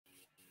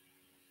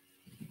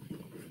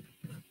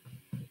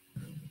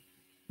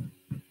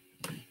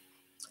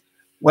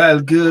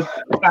Well, good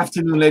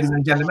afternoon, ladies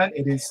and gentlemen.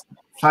 It is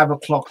 5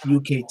 o'clock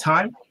UK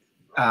time,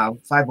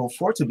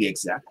 5:04 to be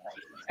exact.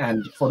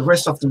 And for the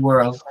rest of the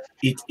world,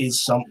 it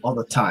is some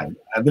other time.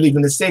 I believe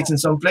in the States, in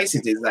some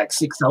places, it is like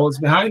 6 hours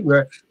behind,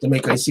 where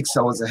Jamaica is 6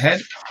 hours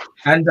ahead.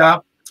 And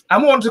I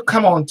want to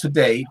come on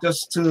today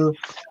just to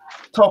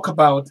talk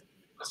about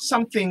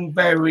something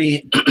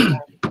very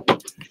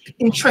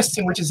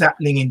interesting which is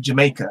happening in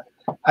Jamaica.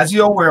 As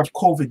you're aware of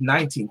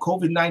COVID-19,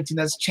 COVID-19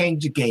 has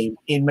changed the game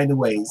in many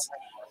ways.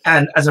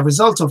 And as a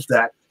result of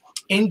that,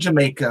 in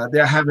Jamaica,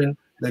 they're having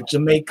the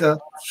Jamaica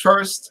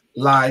first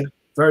live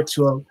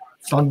virtual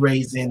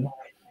fundraising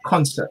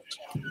concert.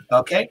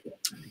 Okay?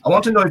 I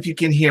want to know if you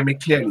can hear me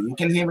clearly. You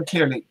can hear me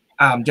clearly,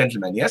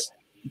 gentlemen, yes?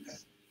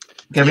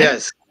 Kevin?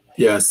 Yes.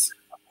 Yes.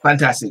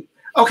 Fantastic.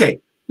 Okay,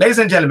 ladies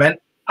and gentlemen,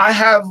 I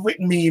have with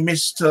me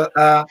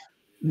Mr.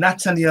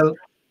 Nathaniel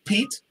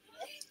Peat.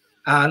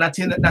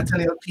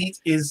 Nathaniel Peat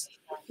is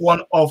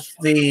one of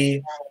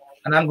the,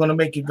 and I'm going to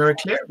make it very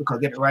clear because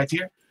I'll get it right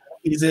here.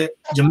 He's a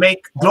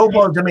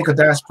Global Jamaica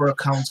Diaspora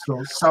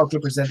Council South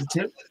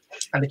representative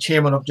and the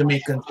chairman of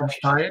Jamaican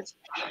Inspired,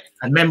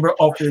 and member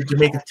of the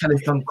Jamaica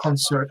Telethon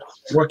Concert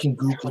Working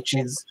Group, which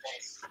is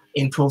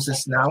in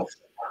process now.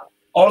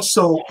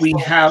 Also, we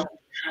have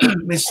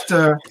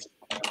Mr.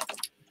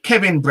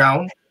 Kevin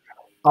Brown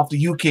of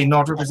the UK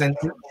North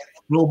representative,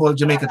 Global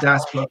Jamaica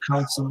Diaspora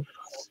Council,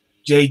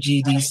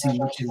 GJDC,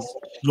 which is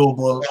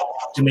Global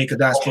Jamaica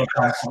Diaspora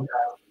Council,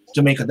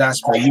 Jamaica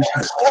Diaspora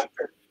UK.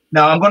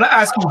 Now, I'm going to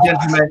ask you,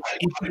 gentlemen,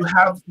 if you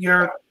have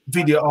your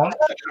video on.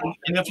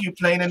 Any of you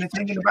playing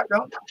anything in the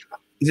background?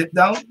 Is it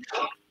down?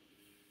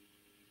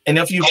 Any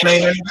of you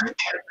playing anything?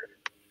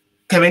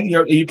 Kevin,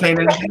 are you playing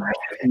anything?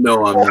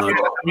 No, I'm not.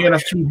 We're going to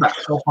feedback,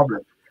 no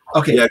problem.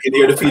 Okay. Yeah, I can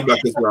hear the feedback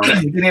as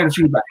well. You can hear the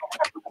feedback.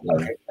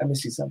 Okay, let me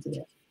see something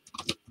here.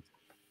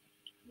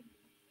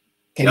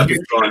 Can you hear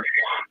it's gone.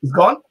 It's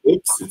gone?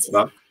 Oops, it's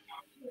back.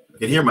 I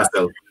can hear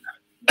myself.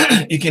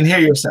 You can hear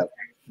yourself.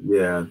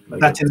 Yeah.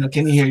 Nathaniel,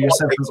 can you hear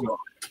yourself as well?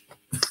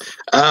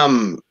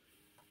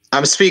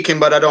 I'm speaking,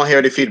 but I don't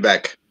hear the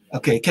feedback.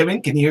 Okay,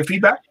 Kevin, can you hear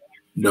feedback?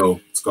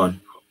 No, it's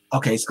gone.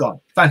 Okay, it's gone.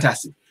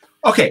 Fantastic.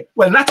 Okay,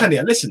 well,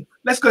 Nathaniel, listen,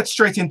 let's get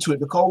straight into it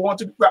because we want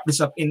to wrap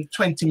this up in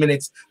 20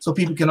 minutes so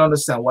people can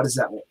understand what is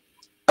happening.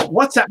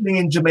 What's happening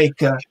in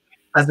Jamaica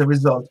as a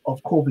result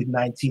of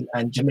COVID-19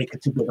 and Jamaica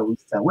Together We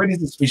Stand? Where does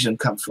this vision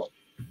come from?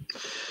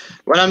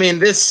 Well, I mean,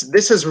 this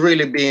has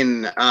really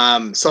been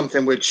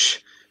something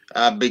which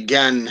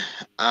began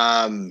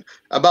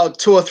about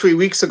 2 or 3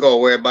 weeks ago,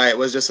 whereby it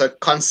was just a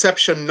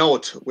conception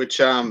note which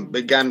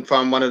began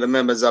from one of the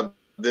members of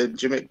the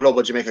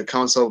Global Jamaica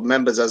Council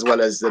members, as well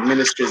as the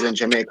ministries in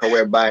Jamaica,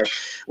 whereby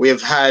we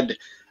have had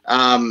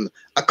a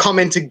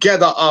coming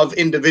together of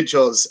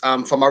individuals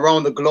from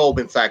around the globe,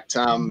 in fact,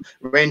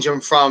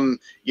 ranging from,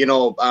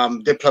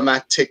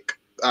 diplomatic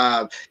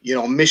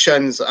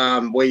missions,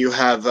 where you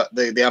have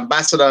the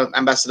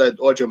Ambassador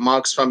Audrey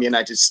Marks from the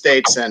United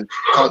States and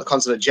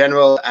Consulate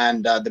General,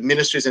 and the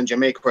ministries in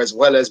Jamaica, as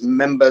well as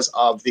members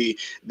of the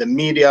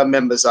media,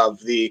 members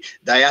of the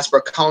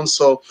Diaspora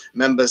Council,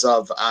 members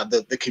of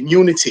the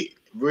community,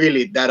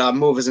 really, that are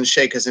movers and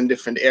shakers in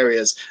different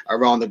areas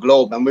around the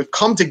globe. And we've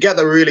come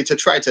together really to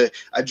try to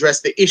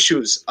address the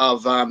issues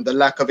of the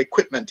lack of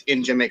equipment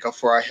in Jamaica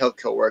for our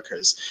healthcare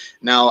workers.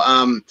 Now,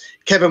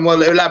 Kevin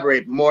will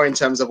elaborate more in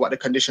terms of what the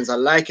conditions are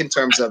like in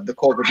terms of the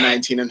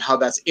COVID-19 and how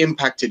that's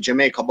impacted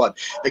Jamaica. But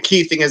the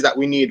key thing is that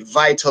we need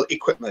vital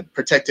equipment,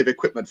 protective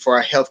equipment for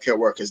our healthcare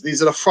workers.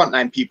 These are the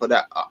frontline people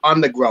that are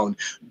on the ground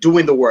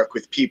doing the work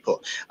with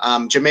people.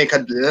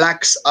 Jamaica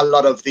lacks a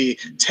lot of the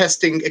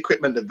testing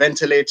equipment, the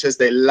ventilators.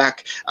 They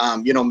lack,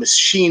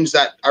 machines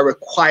that are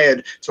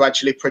required to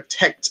actually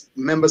protect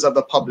members of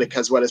the public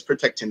as well as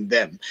protecting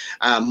them,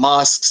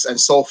 masks and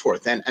so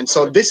forth. And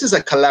so this is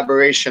a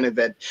collaboration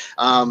event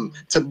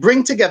to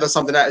bring together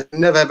something that has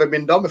never ever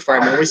been done before.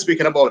 I mean, we're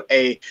speaking about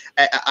a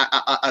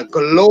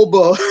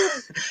global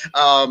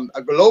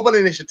a global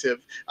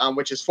initiative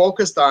which is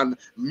focused on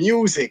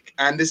music,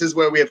 and this is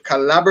where we have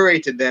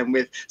collaborated them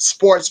with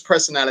sports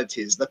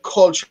personalities, the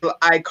cultural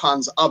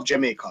icons of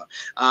Jamaica.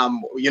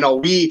 We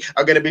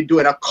are going to be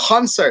doing a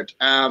concert,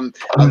 a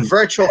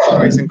virtual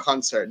fundraising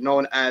concert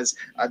known as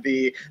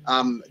the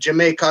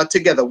Jamaica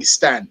Together We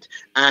Stand.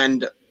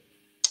 And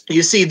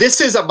you see,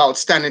 this is about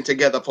standing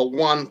together for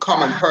one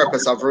common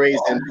purpose of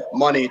raising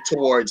money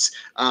towards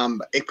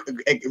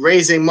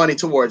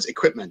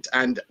equipment.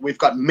 And we've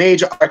got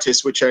major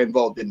artists which are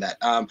involved in that.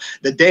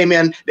 The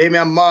Damian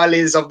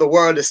Marleys of the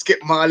world, the Skip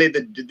Marley,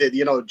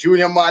 the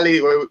Junior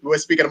Marley. We're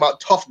speaking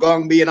about Tough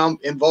Gong being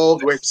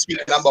involved. We're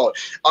speaking about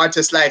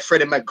artists like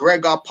Freddie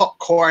McGregor,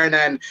 Popcorn,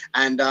 and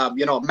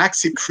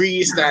Maxi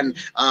Priest, and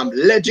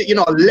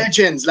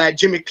legends like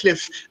Jimmy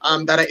Cliff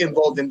that are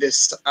involved in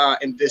this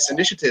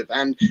initiative.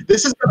 And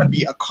this is going to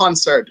be a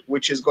concert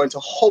which is going to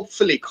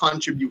hopefully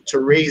contribute to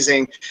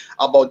raising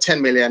about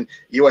 10 million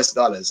US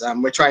dollars.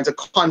 We're trying to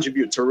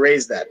contribute to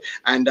raise that.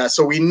 And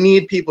so we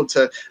need people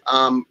to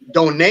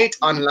donate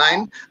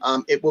online.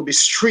 It will be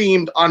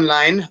streamed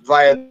online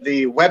via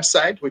the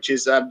website, which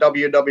is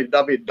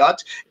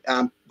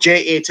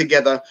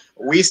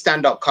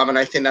www.jatogetherwestand.com, and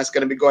I think that's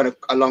going to be going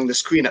along the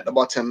screen at the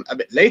bottom a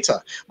bit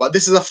later. But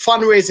this is a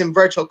fundraising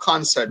virtual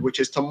concert, which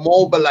is to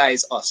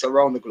mobilize us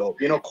around the globe.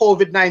 You know,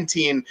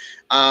 COVID-19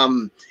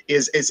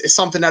 is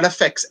something that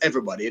affects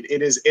everybody.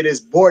 It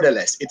is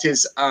borderless. It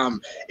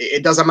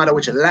doesn't matter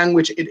which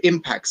language it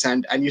impacts,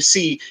 and you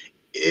see,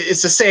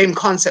 it's the same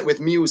concept with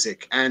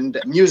music,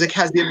 and music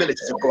has the ability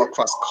to go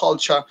across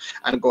culture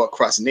and go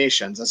across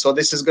nations. And so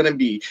this is going to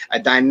be a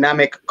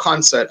dynamic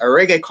concert, a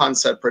reggae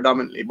concert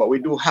predominantly, but we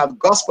do have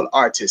gospel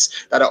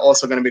artists that are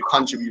also going to be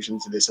contributing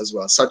to this as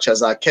well, such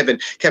as Kevin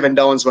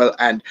Downswell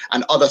and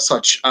other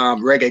such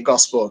reggae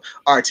gospel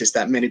artists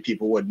that many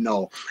people would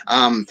know.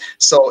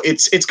 So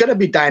it's going to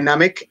be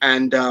dynamic,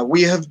 and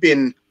we have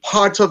been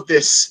part of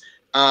this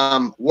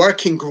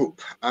working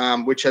group,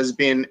 which has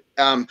been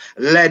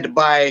led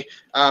by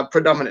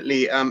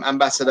predominantly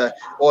Ambassador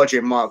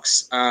Audrey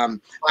Marks and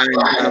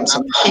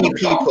some key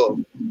people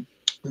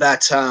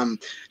that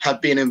have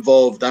been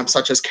involved,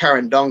 such as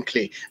Karen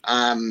Dunkley,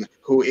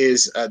 who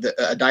is a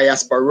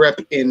diaspora rep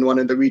in one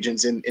of the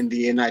regions in the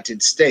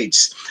United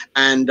States.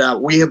 And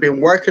we have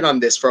been working on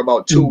this for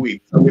about 2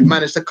 weeks. So we've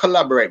managed to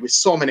collaborate with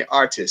so many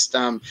artists.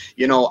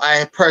 You know, I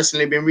have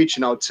personally been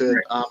reaching out to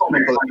people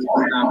in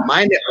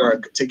my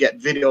network to get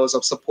videos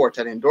of support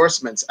and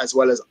endorsements, as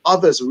well as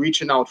others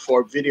reaching out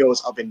for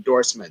videos of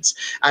endorsements.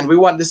 And we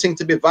want this thing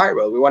to be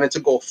viral. We want it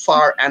to go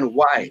far and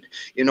wide.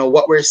 You know,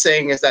 what we're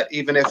saying is that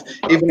even if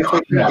we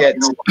can get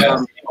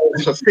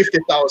to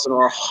 50,000 or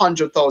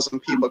 100,000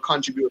 people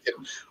contributing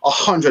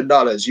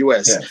 $100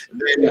 US,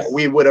 then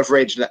we would have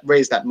raised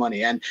that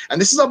money. And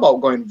this is about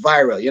going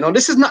viral. You know,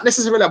 this is not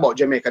necessarily about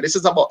Jamaica. This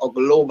is about a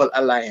global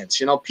alliance.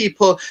 You know,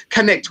 people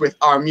connect with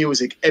our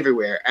music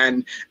everywhere,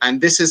 and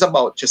this is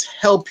about just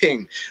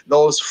helping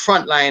those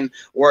frontline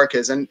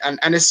workers. And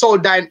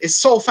it's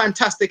so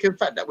fantastic, in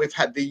fact, that we've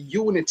had the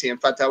unity. In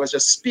fact, I was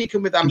just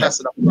speaking with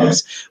Ambassador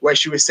Marks, where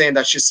she was saying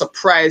that she's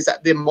surprised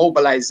at the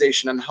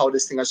mobilization and how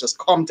this thing has just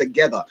come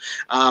together.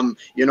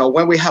 You know,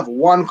 when we have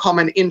one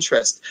common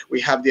interest,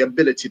 we have the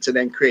ability to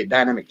then create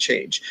dynamic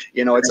change.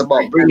 You know, it's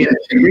about bringing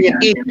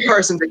each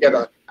person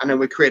together, and then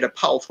we create a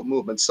powerful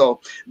movement. So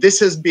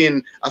this has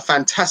been a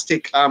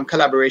fantastic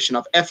collaboration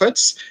of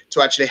efforts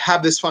to actually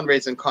have this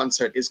fundraising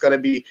concert. It's going to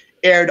be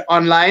aired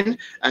online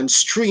and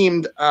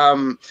streamed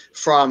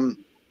from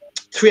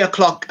 3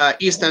 o'clock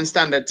Eastern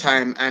Standard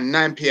Time and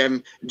 9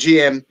 p.m.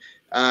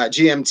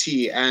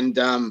 GMT, and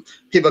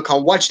people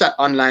can watch that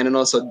online and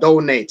also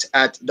donate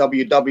at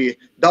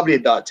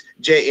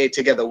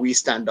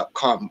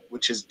www.jatogetherwestand.com,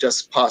 which is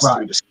just passed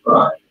through the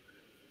screen.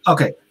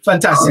 Okay,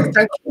 fantastic.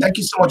 Thank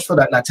you so much for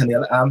that,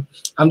 Nathaniel.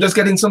 I'm just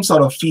getting some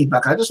sort of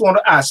feedback. I just want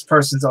to ask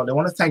persons out there. I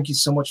want to thank you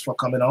so much for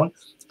coming on.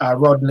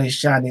 Rodney,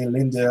 Shani,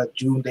 Linda,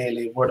 June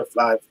Daly, Word of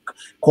Life,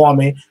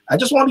 Kwame. I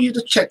just want you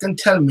to check and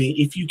tell me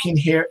if you can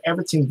hear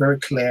everything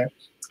very clear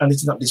and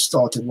it's not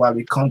distorted while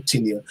we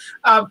continue.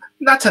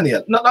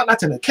 Nathaniel, not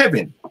Nathaniel,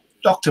 Kevin,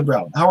 Dr.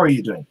 Brown, how are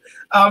you doing?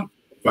 Fine,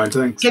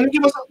 thanks. Can you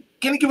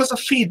give us a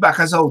feedback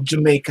as how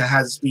Jamaica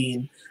has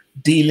been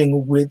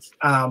dealing with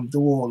the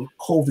whole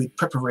COVID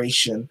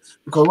preparation?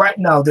 Because right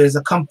now there's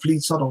a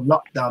complete sort of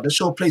lockdown. They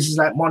show places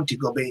like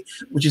Montego Bay,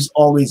 which is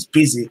always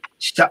busy,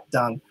 shut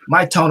down.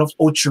 My town of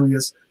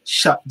Ocherius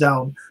shut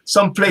down.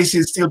 Some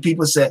places still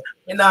people say,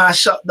 nah,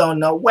 shut down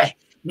now. Where?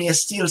 May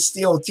still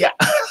out, yeah.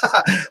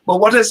 But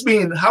how has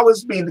been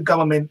the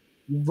government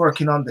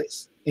working on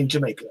this in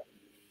Jamaica?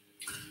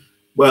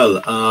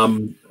 Well,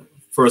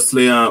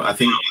 firstly, I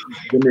think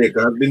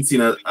Jamaica has been seen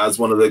as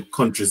one of the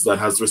countries that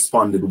has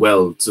responded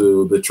well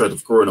to the threat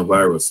of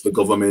coronavirus. The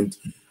government,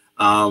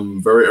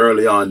 very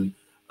early on,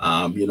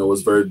 you know,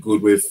 was very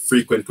good with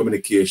frequent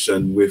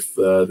communication with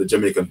the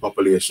Jamaican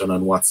population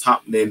on what's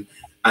happening,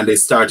 and they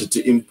started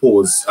to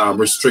impose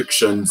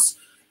restrictions,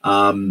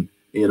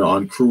 you know,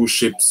 on cruise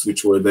ships,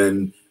 which were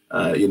then,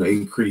 you know,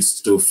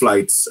 increased to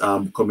flights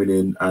coming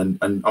in,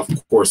 and of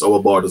course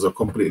our borders are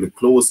completely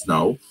closed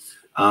now.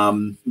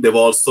 They've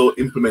also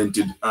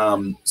implemented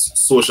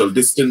social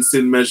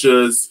distancing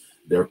measures,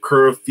 their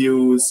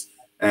curfews,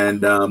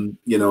 and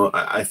you know,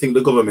 I think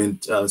the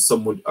government,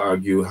 some would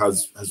argue,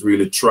 has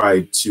really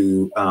tried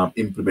to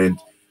implement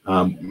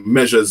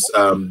measures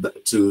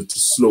to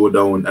slow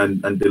down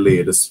and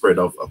delay the spread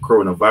of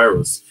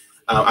coronavirus.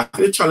 I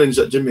think the challenge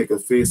that Jamaica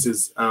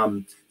faces,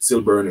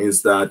 SYLBOURNE,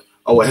 is that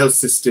our health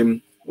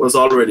system was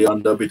already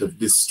under a bit of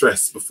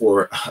distress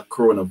before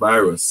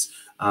coronavirus,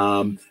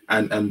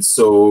 and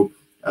so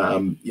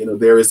you know,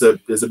 there's a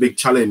big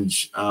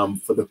challenge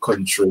for the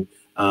country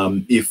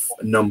if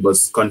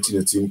numbers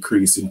continue to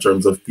increase in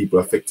terms of people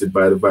affected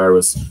by the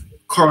virus.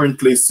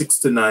 Currently,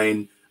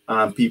 69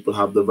 people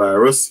have the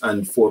virus,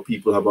 and 4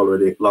 people have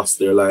already lost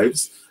their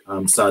lives,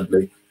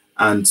 sadly.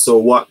 And so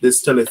what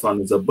this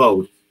telethon is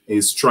about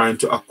is trying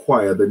to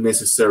acquire the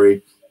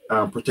necessary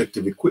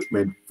protective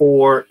equipment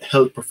for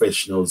health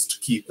professionals to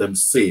keep them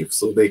safe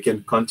so they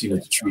can continue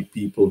to treat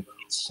people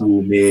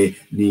who may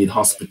need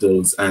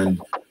hospitals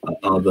and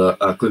other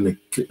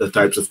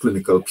types of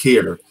clinical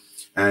care.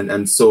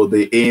 And so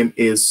the aim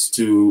is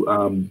to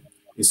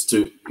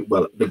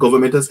well, the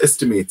government has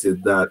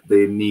estimated that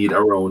they need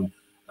around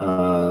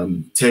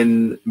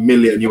 10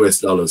 million US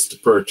dollars to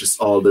purchase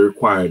all the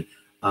required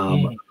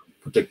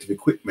protective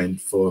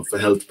equipment for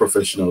health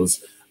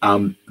professionals.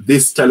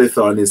 This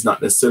telethon is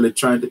not necessarily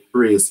trying to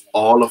raise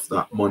all of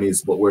that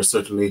monies, but we're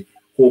certainly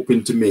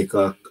hoping to make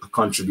a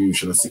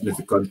contribution, a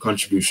significant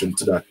contribution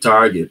to that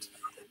target.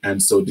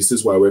 And so this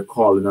is why we're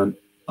calling on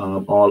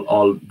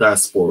all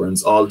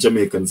diasporans, all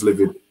Jamaicans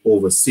living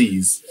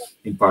overseas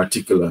in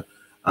particular,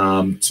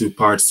 to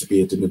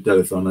participate in the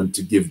telethon and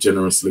to give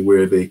generously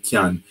where they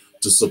can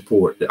to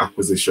support the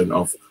acquisition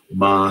of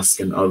masks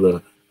and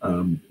other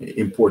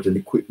important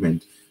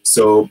equipment.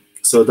 So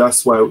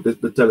that's why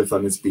the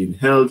telethon is being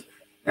held.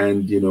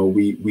 And, you know,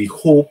 we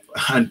hope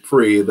and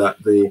pray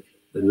that the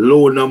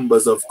low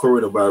numbers of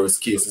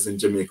coronavirus cases in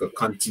Jamaica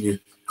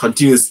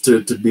continues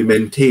to be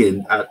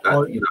maintained at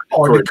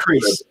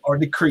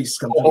decrease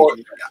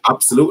completely.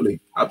 Absolutely.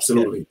 Yeah.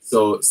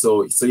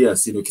 So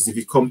yes, you know, because if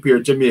you compare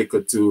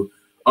Jamaica to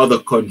other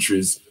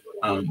countries,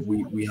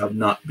 we have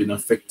not been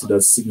affected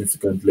as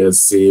significantly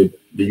as, say,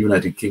 the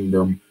United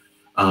Kingdom,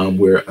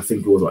 where I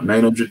think it was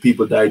 900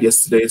 people died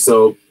yesterday.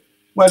 So,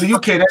 well, the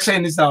UK, they're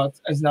saying is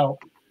now.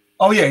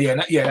 Oh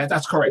yeah,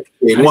 that's correct.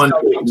 Yes,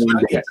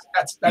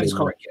 that is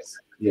correct.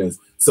 Yes.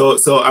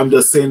 So I'm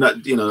just saying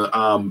that, you know,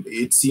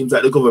 it seems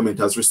that the government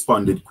has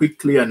responded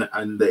quickly and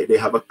they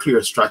have a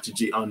clear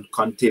strategy on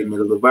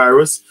containment of the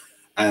virus.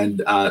 And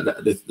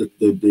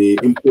the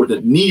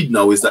important need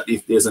now is that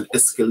if there's an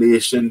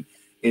escalation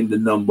in the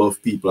number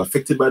of people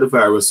affected by the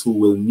virus who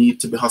will need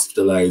to be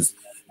hospitalized,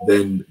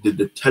 then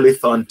the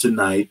telethon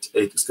tonight,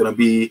 it's going to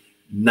be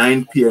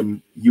 9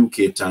 p.m.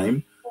 UK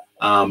time.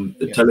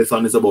 The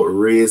telethon is about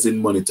raising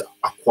money to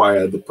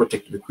acquire the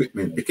protective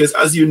equipment, because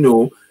as you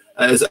know,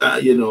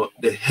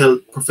 the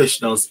health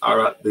professionals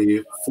are at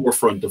the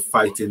forefront of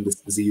fighting this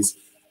disease.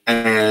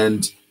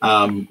 And,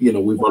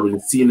 we've already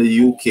seen in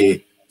the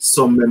UK,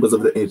 some members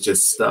of the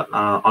NHS that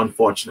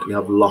unfortunately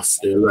have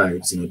lost their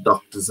lives,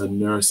 doctors and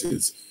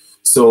nurses.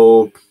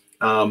 So,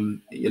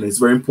 it's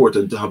very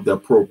important to have the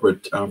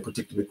appropriate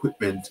protective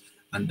equipment.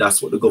 And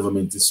that's what the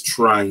government is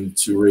trying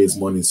to raise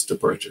monies to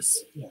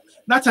purchase. Yeah.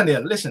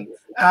 Nathaniel, listen,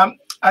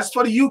 as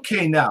for the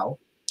UK now,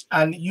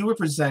 and you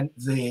represent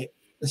the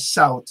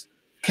South,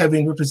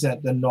 Kevin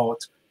represent the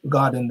North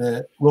regarding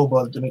the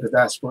Global Jamaica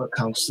Diaspora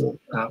Council.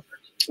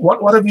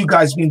 What have you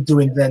guys been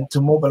doing then to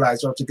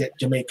mobilize or to get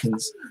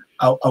Jamaicans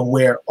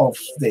aware of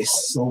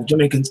this so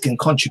Jamaicans can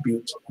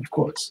contribute, of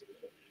course?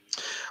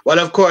 Well,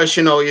 of course,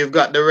 you've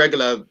got the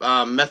regular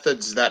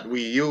methods that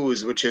we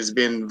use, which has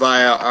been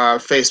via our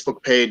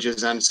Facebook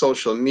pages and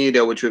social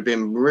media, which we've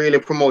been really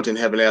promoting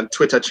heavily on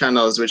Twitter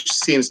channels, which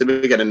seems to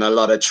be getting a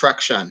lot of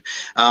traction.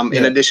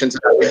 In addition to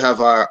that, we have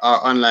our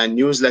online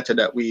newsletter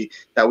that we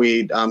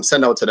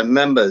send out to the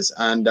members,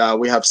 and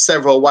we have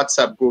several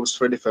WhatsApp groups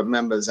for different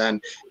members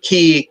and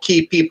key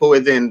people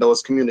within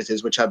those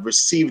communities which have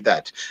received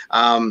that.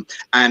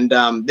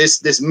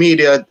 This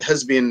media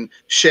has been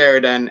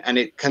shared and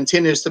it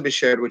continues to be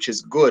shared, which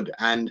is good.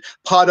 And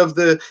part of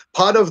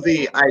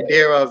the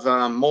idea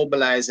of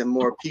mobilizing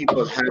more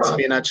people has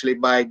been actually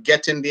by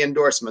getting the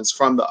endorsements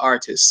from the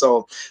artists.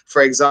 So,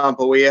 for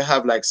example, we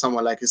have like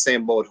someone like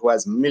Usain Bolt who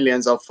has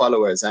millions of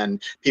followers,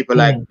 and people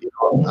like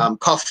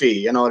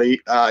Coffee, the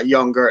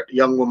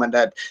young woman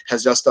that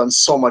has just done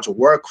so much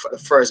work for the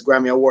first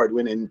Grammy Award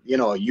winning,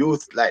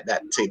 youth like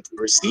that to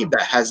receive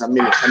that, has a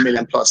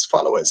million plus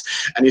followers.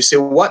 And you see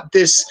what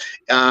this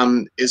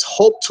is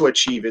hoped to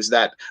achieve is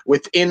that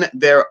within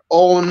their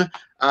own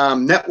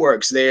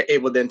networks, they're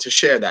able then to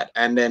share that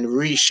and then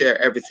reshare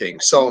everything.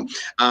 So,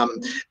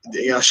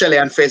 Shelley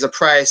and Fraser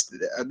Price,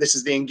 this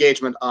is the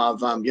engagement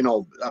of,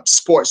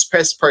 sports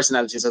press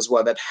personalities as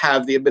well that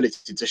have the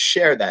ability to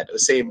share that.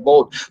 Usain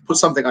Bolt put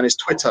something on his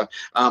Twitter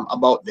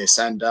about this,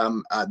 and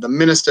the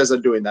ministers are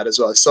doing that as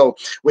well. So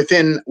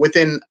within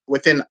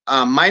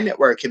my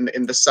network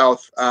in the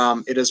South,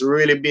 it has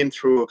really been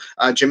through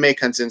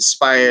Jamaicans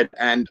inspired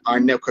and our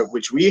network,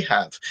 which we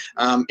have.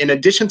 In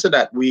addition to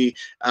that, we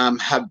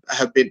have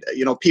been,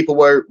 people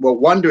were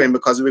wondering,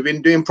 because we've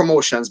been doing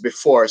promotions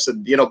before. So,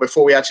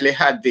 before we actually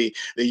had the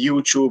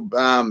YouTube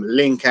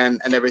link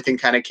and everything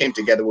kind of came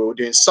together, we were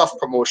doing soft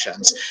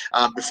promotions.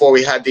 Before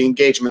we had the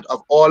engagement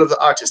of all of the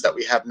artists that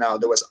we have now,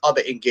 there was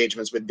other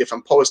engagements with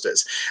different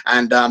posters.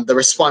 And the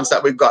response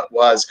that we got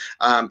was,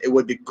 it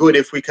would be good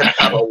if we could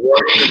have a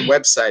working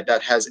website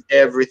that has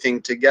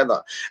everything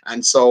together.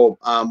 And so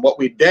what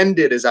we then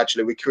did is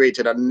actually we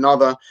created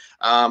another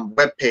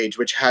web page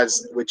which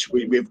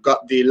we've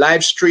got the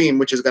live stream,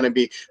 which is going to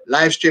be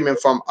live streaming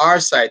from our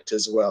site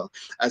as well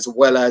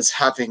as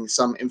having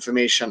some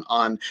information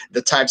on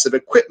the types of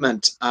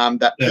equipment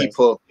that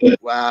people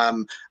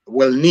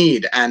will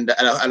need, and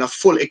a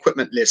full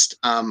equipment list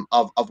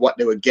of what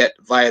they would get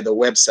via the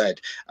website.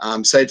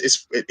 So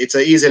it's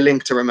an easy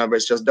link to remember.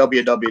 It's just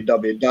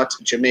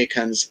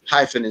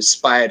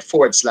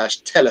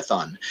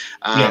www.jamaicans-inspired/telethon.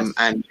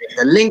 And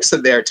the links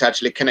are there to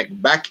actually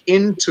connect back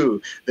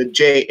into the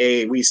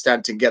JA We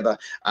Stand Together,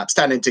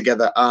 Standing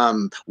Together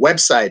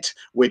website,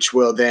 which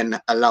will then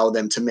allow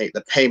them to make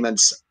the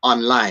payments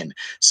online.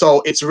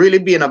 So it's really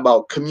been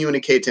about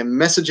communicating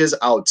messages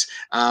out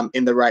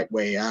in the right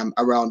way,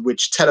 around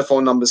which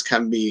telephone numbers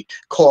can be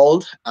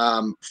called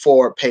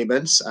for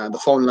payments. The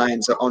phone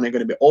lines are only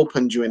going to be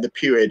open during the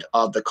period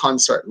of the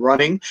concert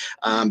running.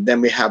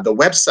 Then we have the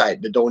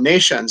website. The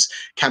donations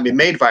can be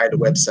made via the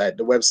website.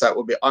 The website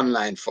will be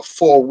online for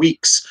 4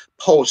 weeks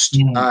post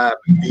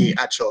the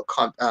actual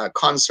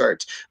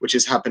concert, which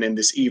is happening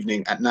this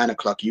evening at 9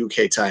 o'clock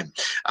UK time.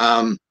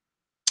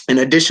 In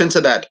addition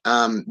to that,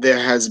 there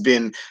has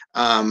been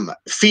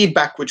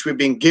feedback which we've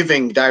been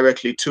giving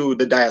directly to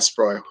the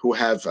diaspora, who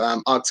have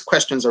asked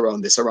questions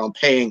around this, around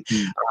paying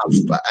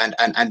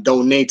and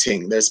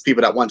donating. There's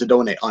people that want to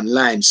donate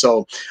online.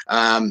 So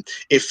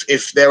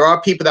if there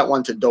are people that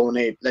want to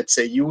donate, let's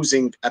say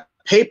using a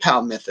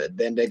PayPal method,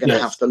 then they're going to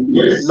have to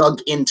log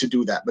in to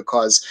do that,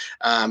 because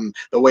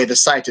the way the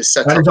site is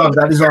set up.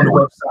 That is on the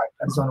website.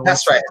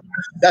 That's right.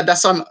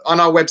 That's on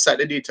our website.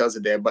 The details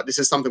are there. But this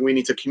is something we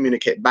need to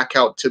communicate back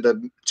out to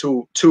the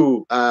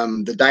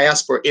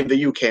diaspora in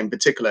the UK in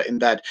particular. In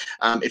that,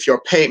 if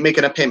you're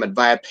making a payment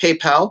via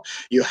PayPal,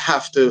 you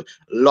have to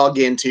log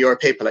into your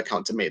PayPal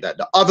account to make that.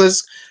 The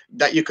others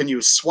that you can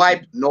use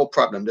Swipe, no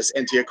problem. Just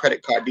enter your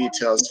credit card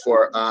details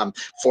for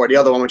the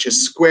other one, which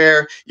is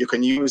Square. You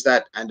can use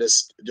that and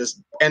just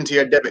enter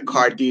your debit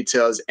card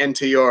details,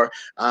 enter your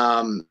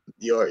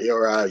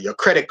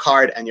credit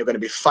card, and you're going to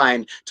be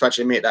fine to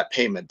actually make that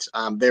payment.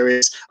 There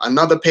is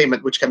another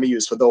payment which can be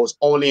used for those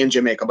only in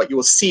Jamaica, but you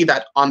will see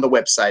that on the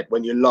website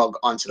when you log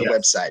onto the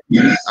website.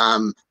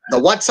 The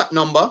WhatsApp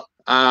number,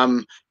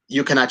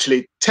 you can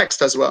actually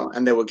text as well,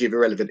 and they will give you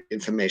relevant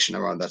information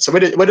around that. So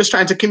we're just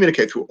trying to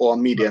communicate through all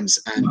mediums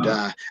and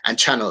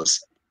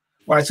channels.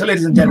 All right, so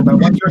ladies and gentlemen,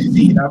 what you're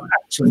seeing, I've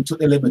actually took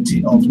the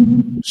liberty of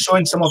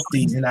showing some of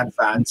these in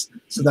advance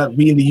so that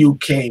we in the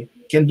UK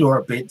can do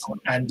our bit,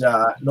 and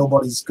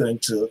nobody's going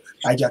to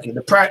hijack it.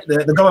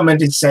 The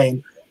government is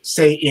saying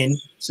stay in,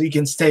 so you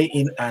can stay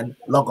in and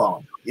log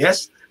on.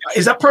 Yes?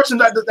 Is that person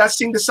that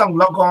sing the song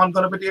 "Log On"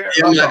 gonna be there?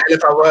 Yeah,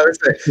 if I were to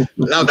say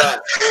log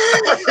on.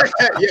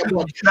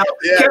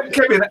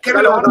 Kevin,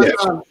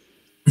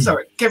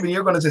 sorry, Kevin,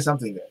 you're gonna say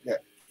something there. Yeah.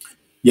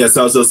 Yes,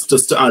 I was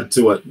just to add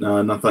to what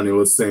Nathaniel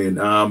was saying.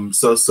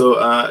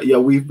 Yeah,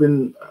 we've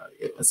been,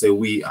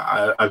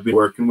 I've been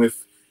working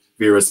with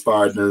various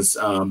partners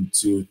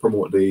to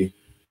promote the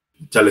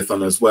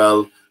telethon as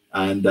well,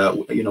 and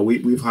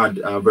we've had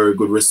a very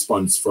good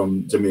response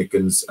from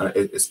Jamaicans,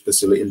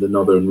 especially in the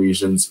northern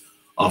regions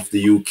of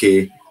the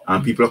UK.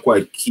 People are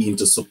quite keen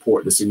to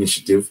support this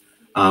initiative.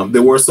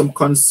 There were some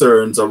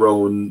concerns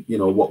around,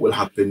 what will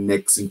happen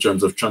next in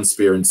terms of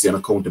transparency and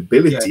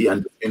accountability,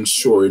 and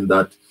ensuring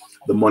that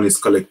the monies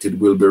collected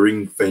will be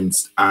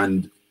ring-fenced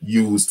and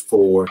used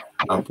for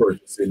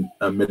purchasing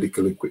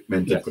medical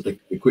equipment and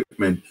protective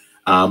equipment.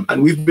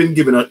 And we've been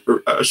given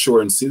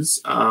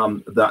assurances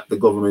that the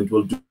government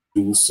will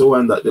do so,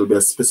 and that there'll be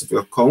a specific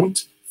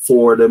account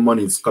for the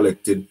monies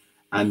collected,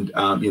 and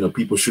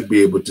people should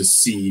be able to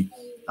see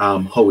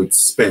how it's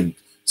spent.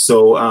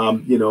 So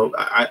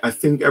I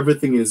think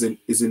everything is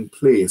in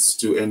place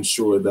to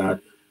ensure that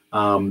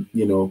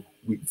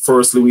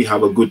firstly, we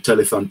have a good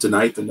telethon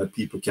tonight, and that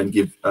people can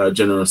give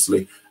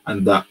generously,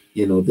 and that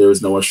there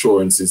is no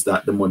assurances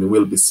that the money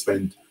will be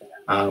spent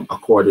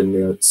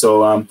accordingly.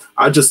 So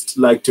I just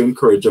like to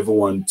encourage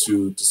everyone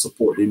to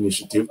support the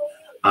initiative,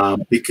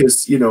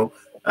 because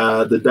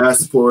the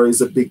diaspora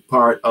is a big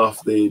part of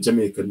the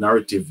Jamaican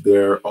narrative.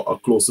 There are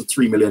close to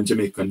 3 million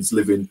Jamaicans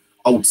living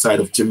outside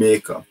of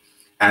Jamaica,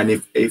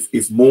 and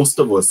if most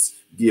of us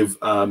give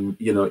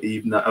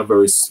even a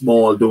very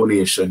small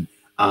donation,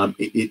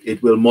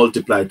 it will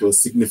multiply to a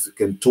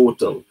significant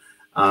total.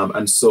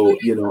 And so,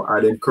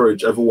 I'd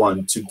encourage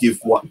everyone to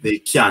give what they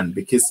can,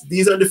 because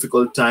these are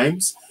difficult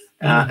times,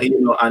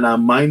 and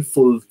I'm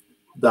mindful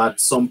that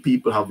some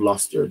people have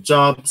lost their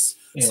jobs.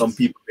 Yes. Some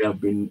people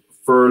have been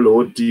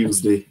furloughed, to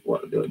use the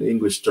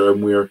English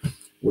term, where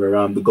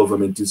the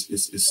government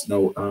is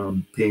now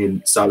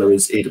paying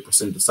salaries,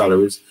 80% of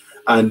salaries,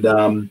 and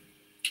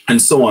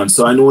so on.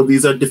 So I know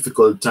these are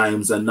difficult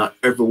times, and not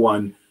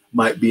everyone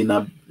might be in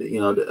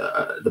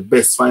the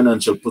best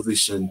financial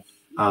position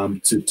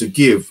to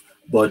give,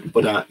 but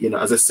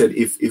as I said,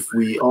 if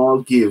we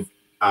all give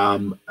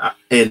en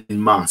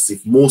masse,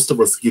 if most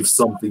of us give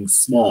something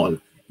small,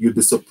 you'd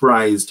be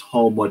surprised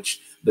how much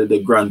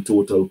the grand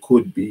total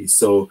could be.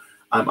 So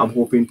I'm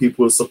hoping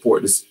people will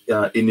support this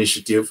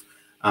initiative,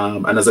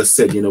 and as I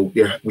said,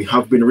 we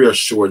have been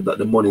reassured that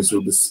the monies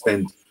will be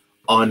spent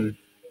on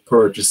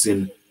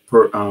purchasing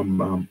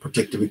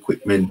protective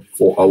equipment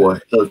for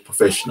our health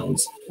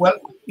professionals. Well,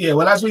 yeah.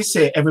 Well, as we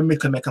say, every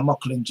mickle make a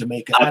muckle in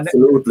Jamaica.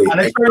 Absolutely.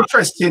 And it's very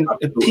interesting.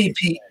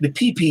 Absolutely. The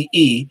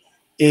PPE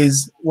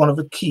is one of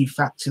the key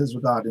factors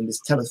regarding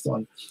this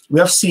telethon. We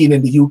have seen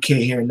in the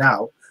UK here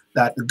now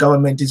that the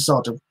government is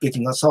sort of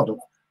getting a sort of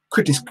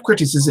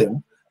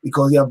criticism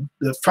because you have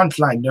the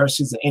frontline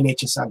nurses, the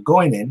NHS are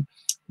going in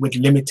with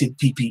limited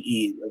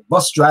PPE,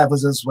 bus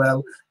drivers as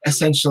well,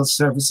 essential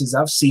services.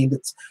 I've seen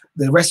that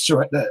the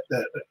restaurant,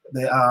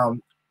 the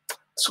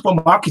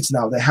supermarkets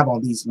now, they have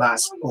on these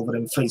masks over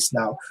their face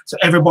now. So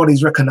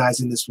everybody's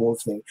recognizing this whole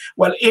thing.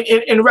 Well,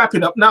 in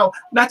wrapping up now,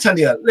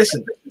 Nathaniel,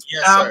 listen.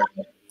 Yes, sir.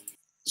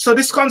 So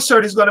this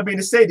concert is going to be in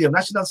the stadium,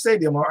 National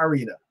Stadium or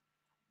Arena?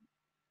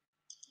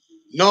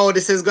 No,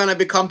 this is going to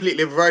be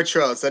completely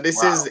virtual. So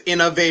this is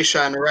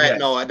innovation right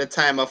now at the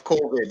time of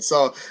COVID.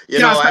 So, you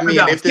know, I mean,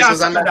 if this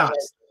was a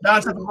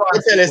let me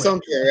tell you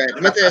something, right?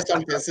 Let me tell you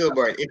something,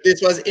 Silbourne. If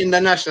this was in the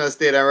national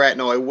stadium right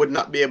now, it would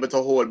not be able to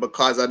hold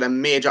because of the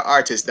major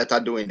artists that are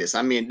doing this.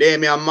 I mean,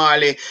 Damian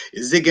Marley,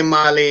 Ziggy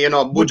Marley, you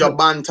know, Buju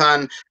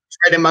Banton,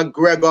 Freddie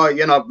McGregor,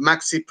 you know,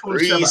 Maxi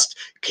Priest,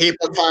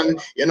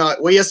 Capleton, you know,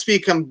 where you're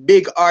speaking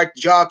big art,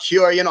 Jaw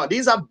Cure, you know,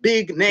 these are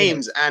big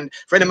names, and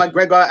Freddie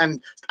McGregor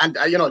and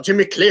you know,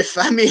 Jimmy Cliff.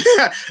 I mean,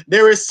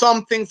 there is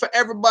something for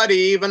everybody.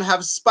 You even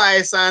have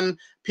Spice and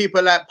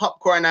people like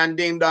Popcorn and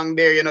Ding Dong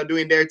there, you know,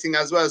 doing their thing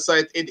as well. So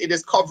it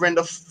is covering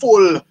the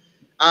full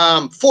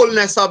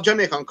fullness of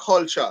Jamaican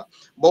culture,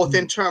 both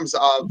in terms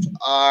of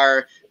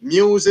our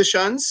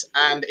musicians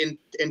and in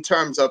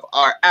terms of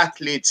our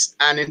athletes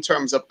and in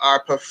terms of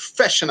our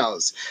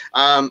professionals.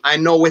 I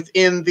know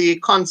within the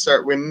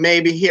concert we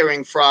may be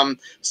hearing from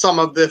some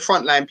of the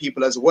frontline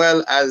people, as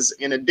well as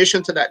in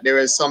addition to that there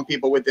is some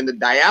people within the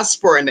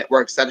diaspora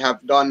networks that have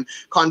done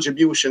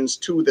contributions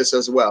to this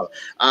as well.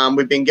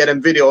 We've been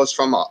getting videos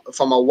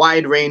from a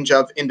wide range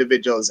of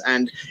individuals,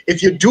 and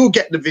if you do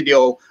get the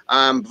video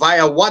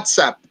via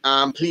WhatsApp,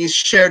 please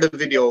share the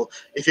video.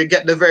 If you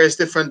get the various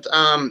different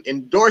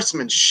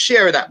endorsements,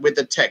 share that with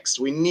the text.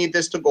 We need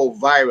this to go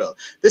viral.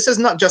 This is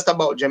not just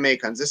about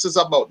Jamaicans. This is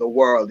about the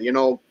world. You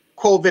know,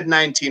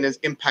 COVID-19 is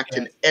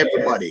impacting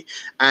everybody,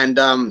 and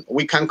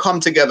we can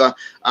come together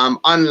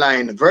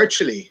online,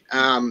 virtually,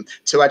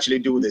 to actually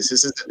do this.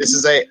 This is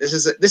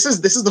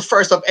the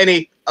first of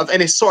any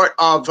sort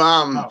of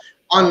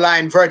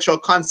online virtual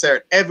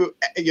concert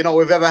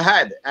we've ever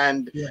had.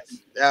 And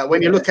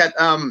when you look at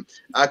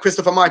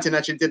Christopher Martin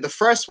actually did the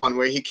first one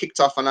where he kicked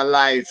off on a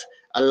live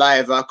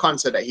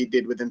concert that he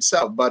did with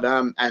himself, but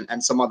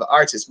and some other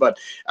artists. But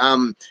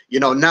you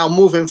know, now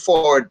moving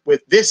forward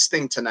with this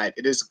thing tonight,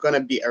 it is going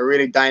to be a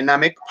really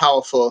dynamic,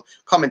 powerful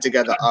coming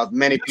together of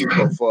many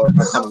people for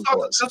coming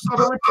cause. Just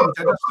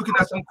looking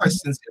at some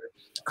questions here.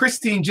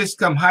 Christine just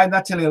come. Hi,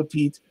 Nathaniel,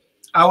 Peat.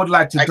 I would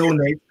like to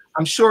donate.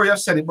 I'm sure you have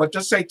said it, but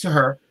just say to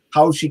her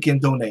how she can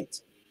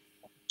donate.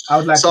 I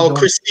would like to donate.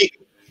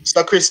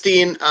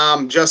 Christine,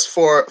 just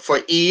for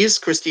ease,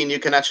 Christine, you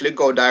can actually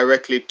go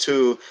directly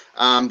to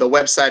the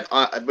website,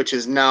 which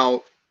is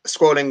now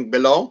scrolling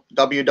below,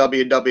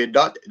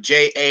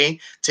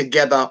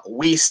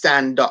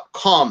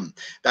 www.jatogetherwestand.com.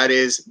 That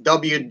is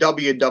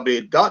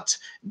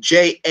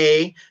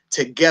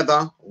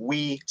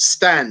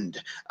www.jatogetherwestand.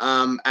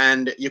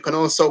 And you can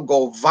also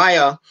go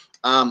via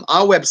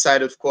our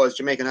website, of course,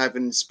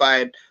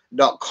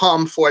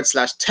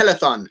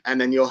 Jamaican-inspired.com/telethon, and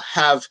then you'll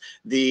have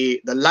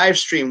the live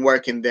stream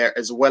working there,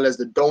 as well as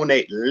the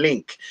donate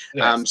link.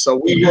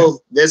 So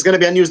there's going to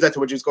be a newsletter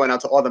which is going out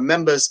to all the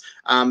members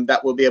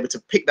that will be able to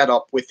pick that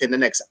up within the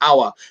next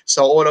hour.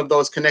 So all of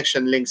those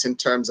connection links in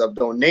terms of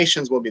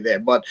donations will be there.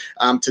 But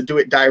to do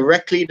it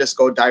directly, just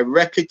go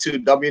directly to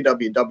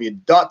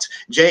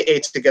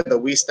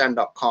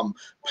www.jatogetherwestand.com.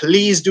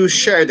 Please do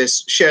share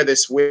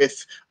this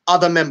with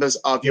other members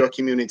of your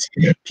community,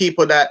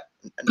 people that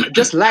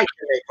just like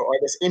Jamaica or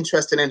just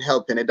interested in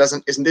helping.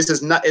 This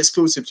is not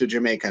exclusive to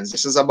Jamaicans.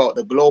 This is about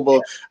the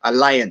global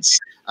alliance,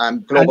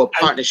 global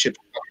partnership.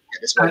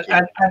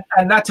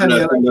 And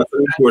Nathaniel, that's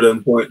an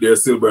important point there,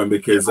 Silbourne,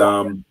 because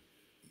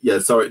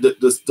just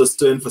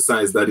to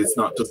emphasize that it's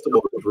not just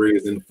about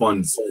raising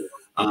funds,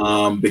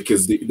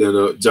 because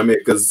the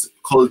Jamaica's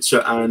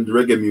culture and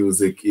reggae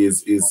music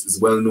is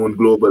well known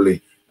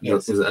globally,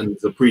 and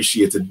it's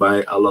appreciated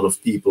by a lot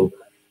of people.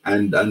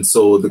 And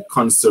so the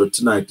concert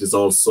tonight is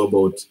also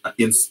about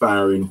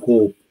inspiring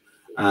hope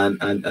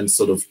and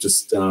sort of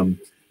just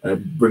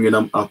bringing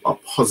up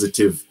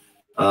positive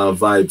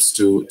vibes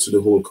to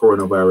the whole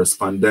coronavirus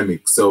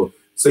pandemic. So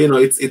you know,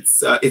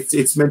 it's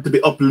meant to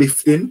be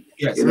uplifting.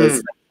 Yes. You know,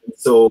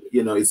 so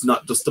you know, it's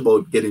not just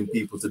about getting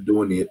people to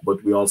donate,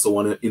 but we also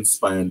want to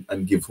inspire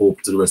and give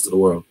hope to the rest of the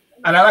world.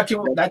 And I like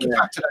you back to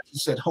that. You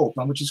said hope,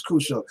 which is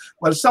crucial.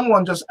 Well,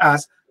 someone just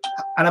asked,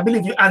 and I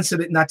believe you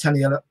answered it,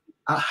 Nathaniel.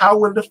 How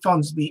will the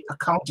funds be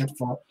accounted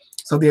for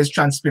so there's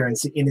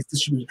transparency in its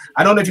distribution?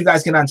 I don't know if you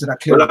guys can answer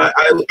that clearly. Well,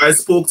 I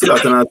spoke to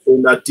that, and I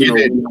think that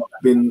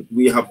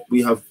we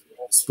have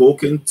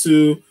spoken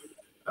to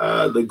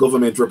the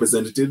government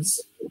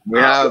representatives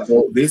about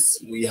this.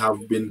 We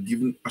have been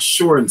given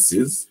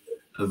assurances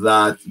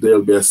that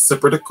there'll be a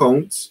separate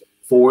account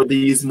for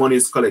these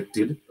monies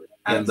collected,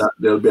 and that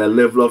there'll be a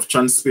level of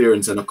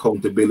transparency and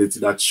accountability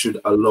that should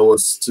allow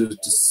us to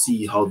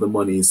see how the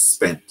money is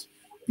spent.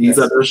 These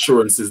are the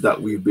assurances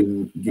that we've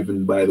been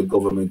given by the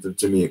government of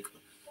Jamaica.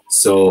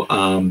 So,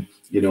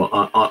 you know,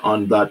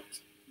 on that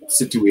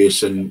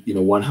situation, you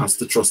know, one has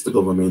to trust the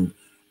government,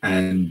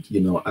 and,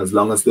 you know, as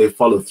long as they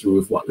follow through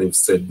with what they've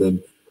said,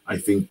 then I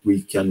think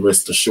we can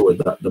rest assured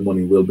that the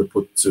money will be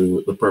put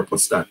to the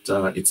purpose that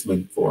it's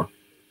meant for.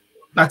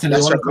 That's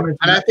right.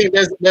 And I think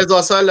there's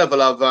also a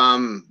level of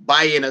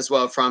buy-in as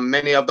well from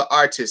many of the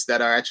artists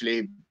that are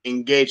actually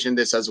engaged in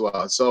this as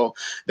well. So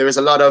there is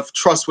a lot of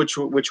trust which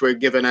we're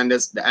given,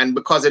 and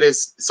because it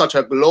is such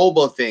a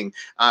global thing,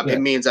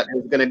 it means that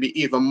there's going to be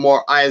even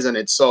more eyes on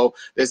it. So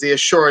there's the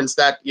assurance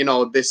that, you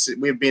know, this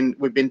we've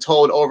been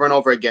told over and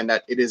over again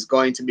that it is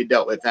going to be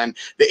dealt with. And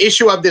the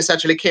issue of this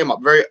actually came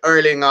up very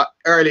early in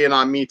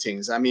our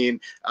meetings. I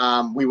mean,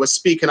 we were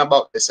speaking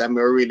about this, and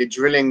we were really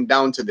drilling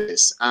down to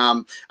this,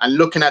 and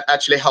looking at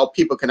actually how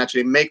people can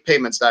actually make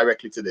payments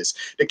directly to this.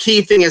 The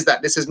key thing is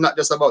that this is not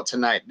just about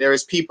tonight. There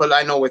is people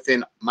I know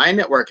within my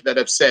network that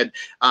have said,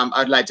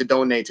 I'd like to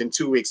donate in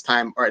 2 weeks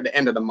time or at the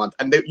end of the month.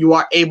 And you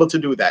are able to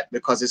do that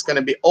because it's going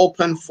to be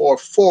open for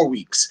 4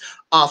 weeks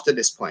after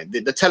this point.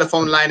 The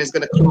telephone line is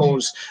going to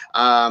close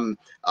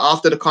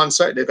after the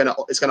concert.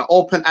 It's going to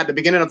open at the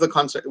beginning of the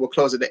concert. It will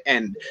close at the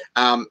end.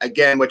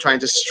 Again, we're trying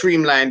to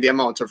streamline the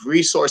amount of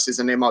resources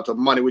and the amount of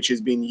money which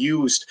is being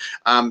used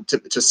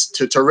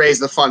to raise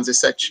the funds,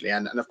 essentially.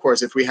 And of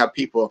course, if we have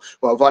people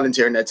who are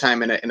volunteering their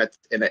time in a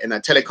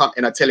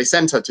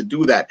telecenter to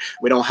do that,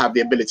 we don't have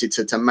the ability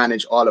to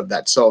manage all of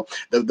that. So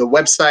the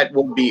website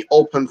will be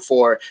open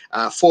for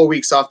 4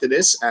 weeks after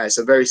this. It's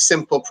a very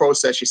simple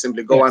process. You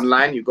simply go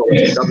online. You go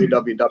to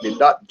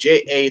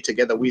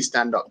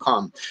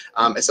www.jatogetherwestand.com.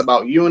 It's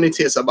about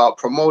unity, it's about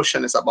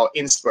promotion, it's about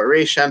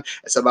inspiration,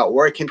 it's about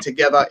working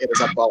together, it is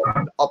about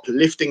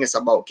uplifting, it's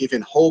about giving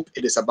hope,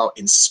 it is about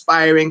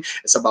inspiring,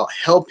 it's about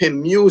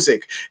helping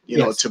music, you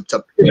know, to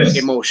pivot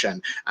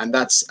emotion. And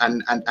that's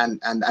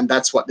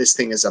that's what this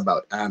thing is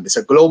about. It's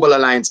a global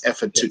alliance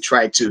effort to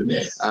try to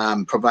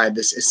provide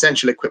this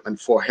essential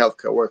equipment for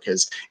healthcare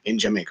workers in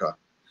Jamaica.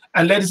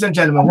 And ladies and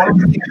gentlemen, one of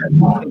the things that we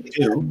want to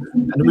do,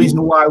 and the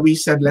reason why we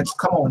said, let's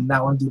come on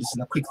now and do this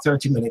in a quick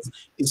 30 minutes,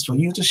 is for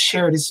you to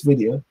share this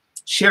video,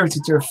 share it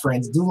with your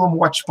friends, do a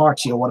watch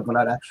party or whatever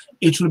like that.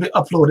 It will be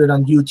uploaded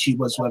on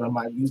YouTube as well, on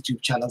my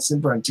YouTube channel,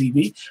 SYLBOURNE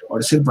TV, or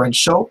the SYLBOURNE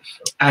Show.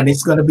 And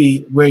it's going to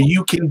be where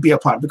you can be a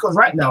part. Because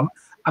right now,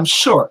 I'm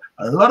sure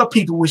a lot of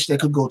people wish they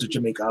could go to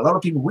Jamaica. A lot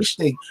of people wish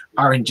they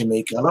are in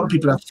Jamaica. A lot of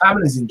people have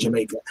families in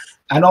Jamaica.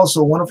 And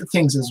also one of the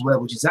things as well,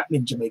 which is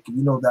happening in Jamaica,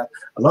 you know that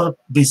a lot of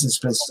business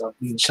places are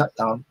being shut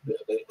down.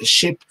 The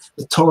ship,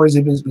 the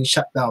tourism is being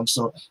shut down.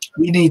 So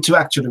we need to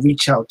actually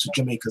reach out to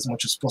Jamaica as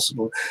much as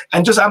possible.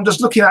 And I'm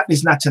just looking at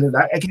this, Nathaniel.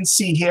 I can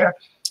see here,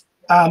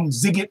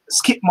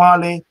 Skip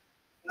Marley.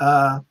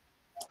 I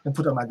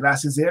put on my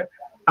glasses here.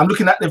 I'm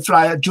looking at the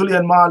flyer.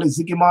 Julian Marley,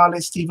 Ziggy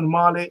Marley, Stephen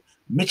Marley,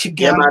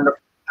 Michigan.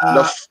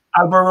 Yeah,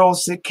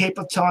 Albarosi,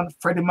 Capleton,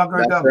 Freddie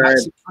McGregor,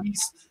 Maxi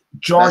Priest,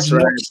 George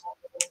Nooks.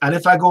 And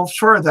if I go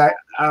further,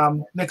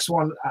 next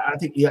one, I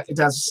think it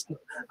has.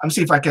 I'm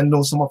see if I can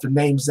know some of the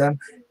names. Then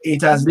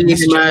it has Ding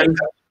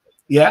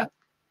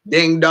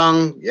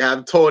Dong. You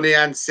have Tony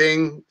and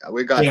Singh.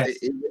 We got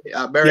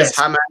Beres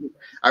Hammond,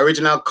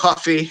 Original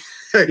Coffee.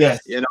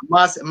 Yes. You know,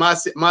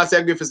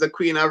 Marcia Griff is the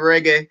queen of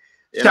reggae.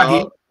 You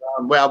Shaggy. know,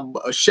 we have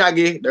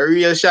Shaggy, the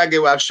real Shaggy.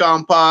 We have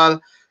Sean Paul.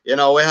 You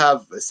know, we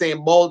have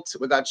St. Bolt,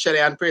 we got Shelly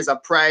and Fraser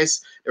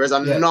Price. There is a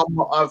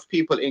number of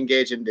people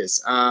engaged in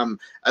this,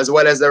 as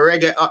well as the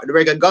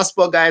reggae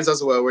gospel guys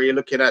as well, where you're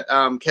looking at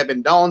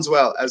Kevin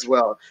Downswell as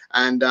well,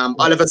 and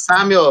Oliver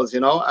Samuels, you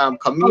know,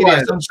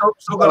 comedian. So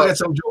gonna get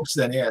some jokes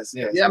then, yes.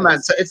 Yeah,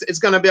 man. So it's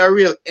gonna be a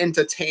real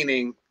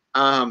entertaining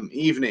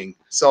evening.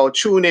 So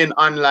tune in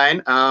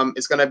online.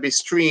 It's going to be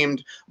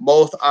streamed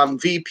both on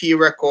VP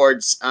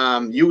Records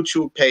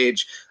YouTube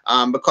page,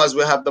 because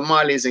we have the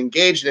Marleys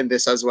engaged in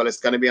this as well. It's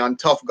going to be on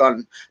Tough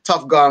Gun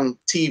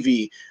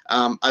TV,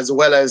 as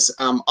well as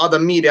other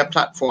media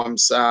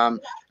platforms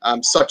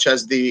such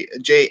as the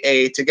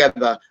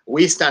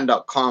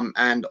JATogetherWestand.com,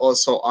 and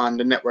also on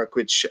the network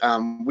which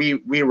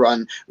we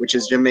run, which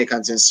is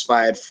Jamaicans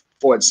Inspired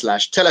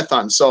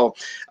 /Telethon. So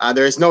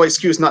there is no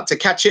excuse not to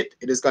catch it.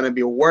 It is going to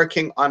be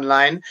working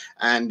online,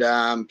 and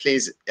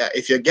please,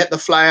 if you get the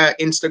flyer,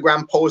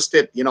 Instagram post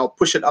it, you know,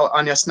 push it out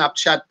on your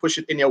Snapchat, push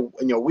it in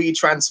your We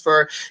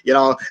transfer, you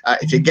know,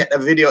 if you get a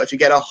video, if you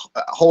get a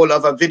hold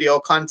of a video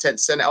content,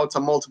 send it out to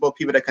multiple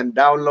people that can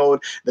download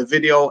the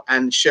video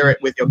and share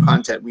it with your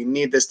content. We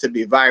need this to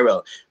be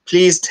viral.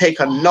 Please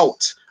take a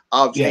note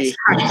of the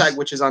hashtag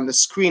which is on the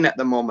screen at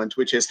the moment,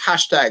 which is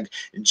hashtag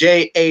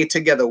JA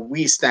Together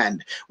We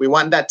Stand. We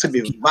want that to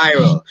be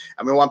viral,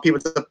 and we want people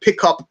to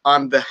pick up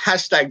on the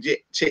hashtag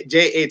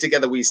JA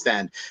Together We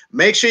Stand.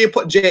 Make sure you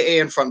put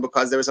JA in front,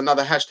 because there is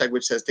another hashtag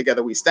which says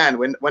Together We Stand.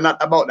 We're not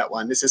about that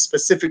one. This is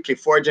specifically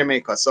for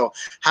Jamaica. So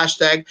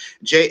hashtag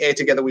JA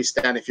Together We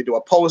Stand. If you do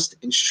a post,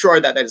 ensure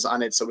that that is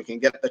on it so we can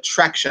get the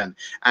traction.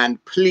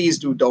 And please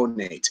do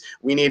donate.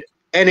 We need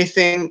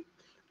anything,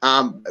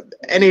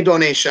 any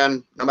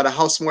donation, no matter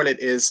how small it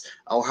is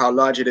or how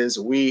large it is.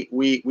 We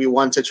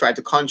want to try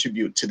to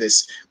contribute to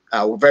this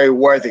very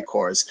worthy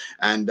cause,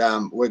 and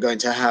we're going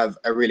to have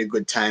a really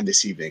good time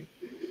this evening.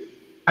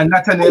 And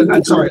Nathaniel,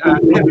 I'm sorry,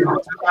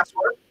 last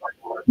word?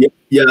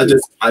 Yeah,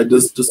 I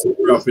just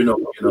wrapping up,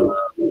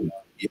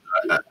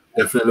 I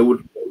definitely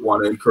would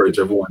want to encourage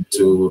everyone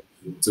to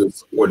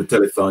support the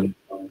telethon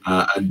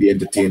and be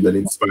entertained and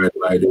inspired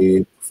by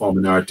the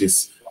performing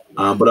artists.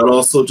 But I'd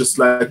also just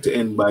like to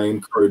end by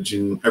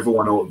encouraging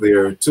everyone out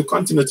there to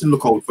continue to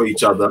look out for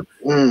each other.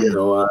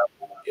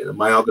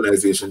 My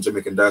organization,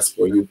 Jamaican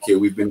Diaspora UK,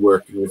 we've been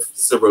working with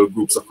several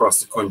groups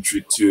across the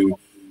country to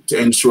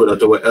ensure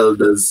that our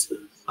elders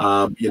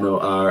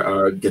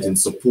are getting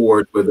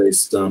support, whether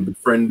it's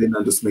befriending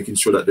and just making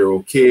sure that they're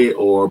okay,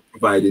 or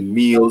providing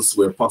meals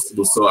where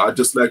possible. So I'd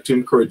just like to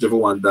encourage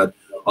everyone that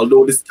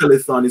although this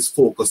telethon is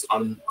focused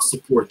on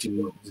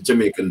supporting the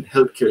Jamaican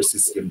healthcare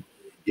system,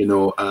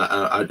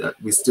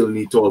 we still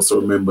need to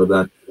also remember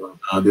that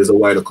there's a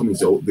wider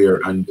community out there,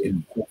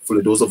 and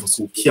hopefully those of us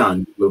who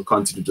can will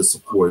continue to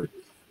support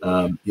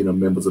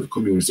members of the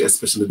community,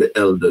 especially the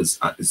elders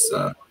at this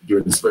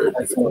during this very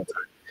difficult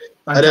time.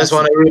 I just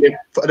want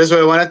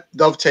to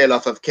dovetail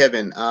off of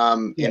Kevin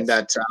in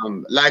that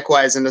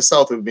likewise in the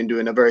South we've been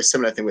doing a very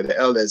similar thing with the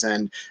elders,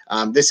 and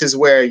this is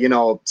where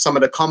some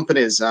of the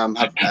companies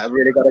have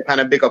really got to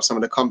kind of big up some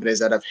of the companies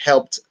that have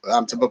helped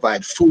to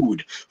provide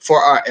food for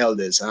our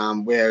elders,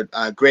 where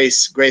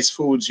Grace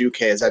Foods UK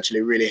has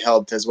actually really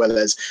helped, as well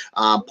as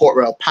Port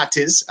Royal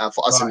Patties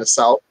for us in the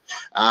South,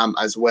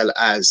 as well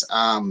as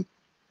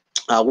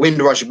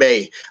Windrush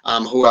Bay,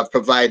 who have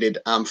provided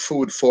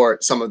food for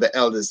some of the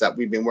elders that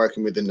we've been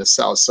working with in the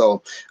South.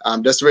 So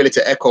just really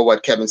to echo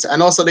what Kevin said,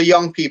 and also the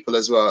young people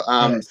as well.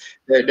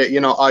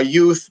 Our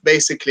youth,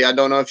 basically, I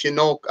don't know if you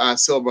know,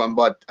 SYLBOURNE,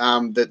 but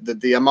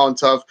the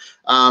amount of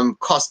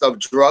cost of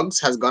drugs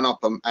has gone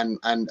up,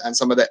 and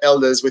some of the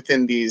elders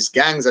within these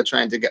gangs are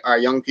trying to get our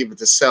young people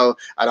to sell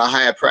at a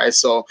higher price.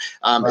 So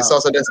it's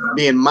also just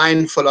being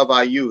mindful of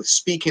our youth,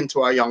 speaking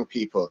to our young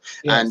people.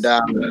 And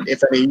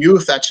if any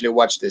youth actually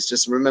watch this,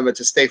 just remember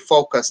to stay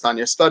focused on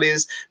your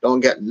studies. Don't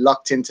get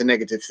locked into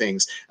negative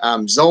things.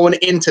 Zone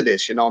into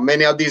this.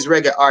 Many of these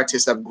reggae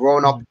artists have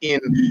grown up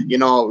in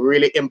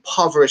really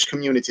impoverished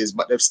communities,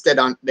 but they've stayed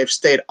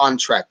on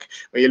track.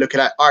 When you look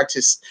at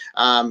artists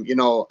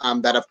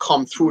that have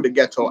come through the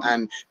ghetto,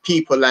 and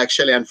people like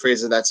Shelley and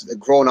Fraser that's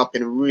grown up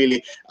in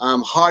really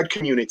hard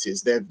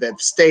communities, they've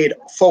stayed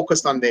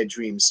focused on their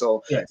dreams.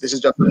 So this is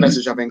just a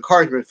message of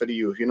encouragement for the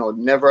youth.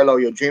 Never allow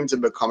your dream to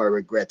become a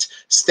regret.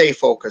 Stay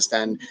focused,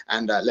 and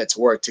let's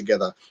work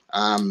together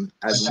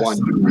as one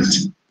unit.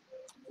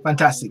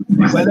 Fantastic.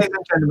 Well, ladies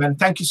and gentlemen,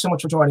 thank you so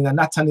much for joining us.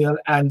 Nathaniel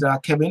and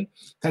Kevin,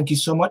 thank you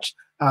so much.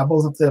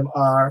 Both of them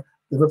are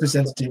the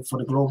representative for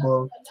the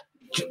global,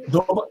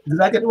 did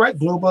I get it right?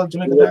 Global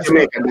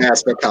Jamaican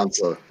Diaspora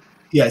Council.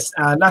 Yes,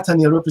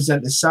 Nathaniel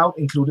represents the South,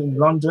 including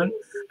London,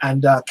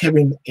 and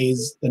Kevin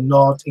is the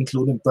North,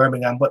 including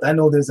Birmingham. But I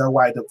know there's a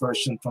wider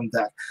version from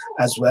that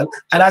as well.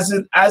 And as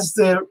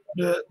the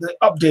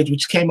update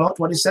which came out,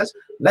 what it says,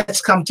 let's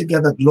come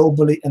together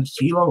globally and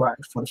feel all right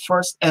for the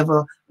first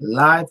ever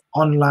live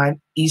online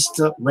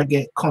Easter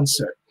reggae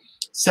concert.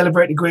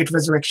 Celebrate the great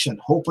resurrection,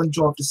 hope and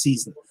joy of the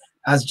season,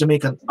 as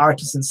Jamaican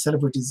artists and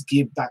celebrities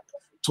give back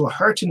to a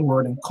hurting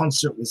world in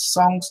concert with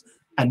songs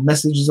and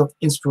messages of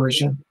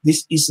inspiration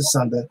this Easter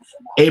Sunday,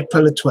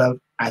 April 12th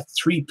at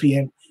 3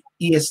 p.m.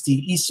 EST,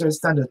 Eastern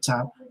Standard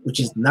Time, which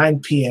is 9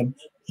 p.m.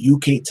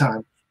 UK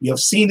time. You have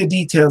seen the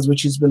details,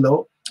 which is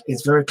below.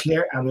 It's very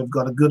clear, and we've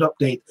got a good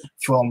update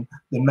from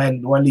the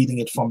men who are leading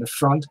it from the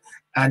front.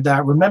 And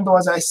remember,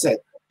 as I said,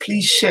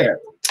 please share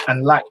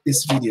and like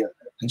this video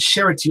and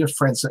share it to your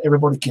friends so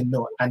everybody can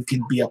know and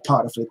can be a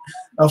part of it.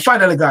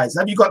 Finally, guys,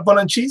 have you got bun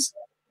and cheese?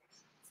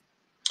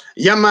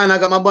 Yeah, man, I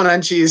got my bun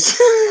and cheese.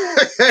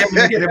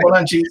 Get the bun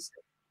and cheese.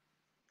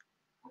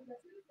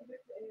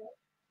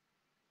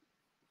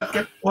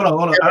 Okay. Hold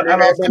on. I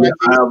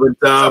haven't,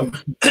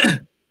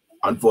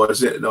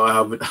 unfortunately, no, I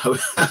haven't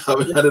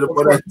had a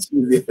bun and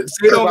cheese yet.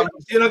 You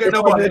don't get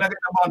no bun. You don't get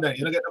no bun then.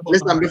 You don't get no bun.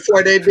 Listen,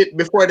 before they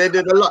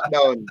did the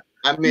lockdown,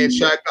 I made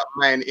sure I got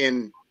mine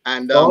in,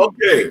 and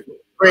okay.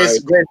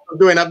 Grace was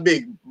doing a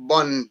big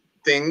bun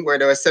thing where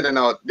they were sending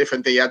out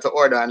different things you had to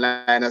order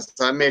online,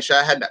 so I made sure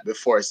I had that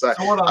before. So I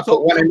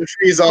put one in the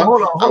freezer.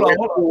 Hold on.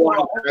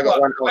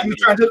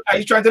 Are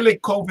you trying to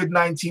link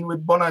COVID-19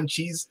 with bun and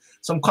cheese?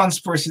 Some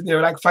conspiracy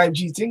there, like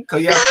 5G thing?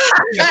 Because yeah,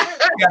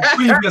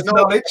 previous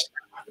knowledge.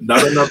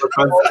 Not another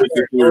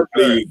conspiracy theory,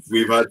 please.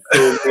 We've had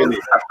so many.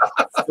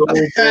 So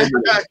many.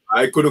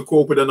 I couldn't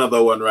cope with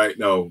another one right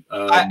now.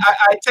 I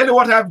tell you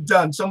what I've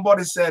done.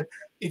 Somebody said,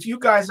 if you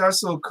guys are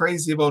so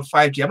crazy about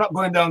 5G, I'm not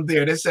going down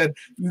there. They said,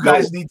 you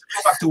guys need to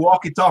go back to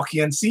walkie-talkie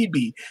and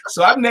CB.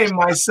 So I've named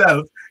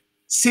myself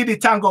City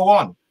Tango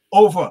 1.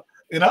 Over,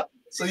 you know?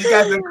 So you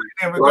guys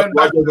are going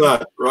back.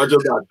 Roger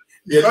that.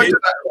 Yeah, you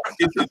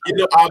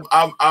know,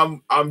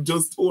 I'm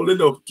just old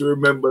enough to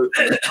remember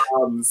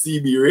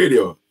CB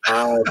radio.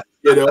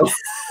 You know,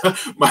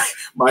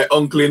 my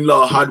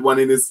uncle-in-law had one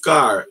in his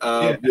car.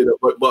 You know,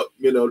 but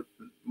you know,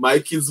 my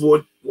kids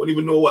won't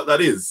even know what that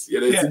is.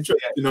 You know, it's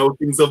interesting how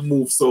things have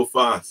moved so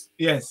fast.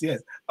 Yes.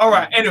 All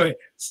right. Anyway,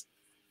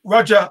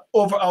 Roger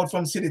over out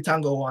from City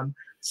Tango 1,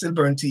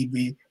 SYLBOURNE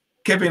TV.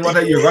 Kevin, what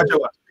are you? Roger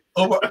what?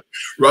 Over.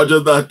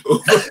 Roger that.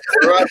 Over.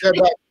 Roger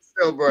that.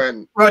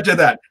 SYLBOURNE. Roger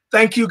that.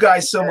 Thank you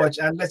guys so much,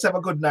 and let's have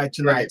a good night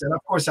tonight. Right. And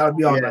of course, I'll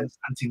be on and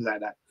things like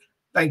that.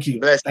 Thank you.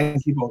 Bless.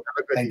 Thank you both.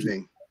 Have a good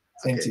evening.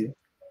 Same to you.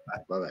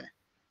 Bye bye.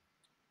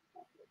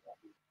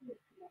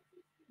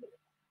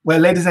 Well,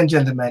 ladies and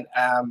gentlemen,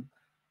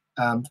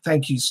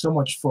 thank you so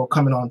much for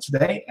coming on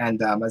today.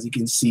 And as you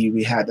can see,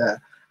 we had a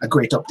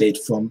great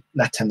update from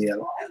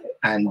Nathaniel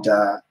and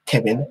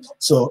Kevin.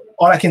 So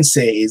all I can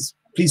say is,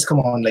 please come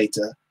on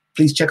later.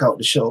 Please check out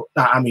the show.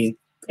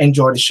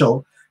 Enjoy the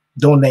show.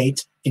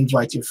 Donate.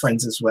 Invite your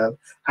friends as well.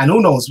 And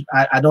who knows?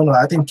 I don't know.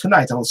 I think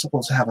tonight I was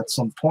supposed to have at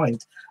some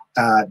point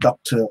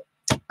Dr.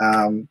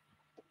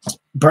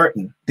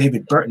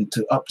 David Burton,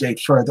 to update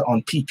further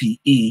on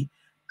PPE.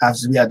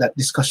 As we had that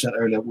discussion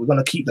earlier, we're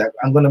going to keep that.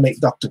 I'm going to make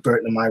Dr.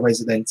 Burton my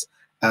resident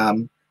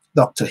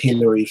Dr.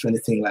 Hillary, if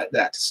anything like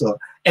that. So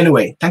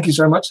anyway, thank you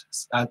very much.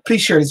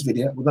 Please share this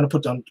video. We're going to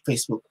put it on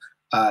Facebook,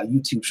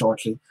 YouTube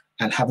shortly.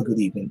 And have a good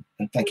evening.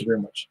 And thank you very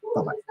much.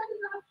 Bye-bye.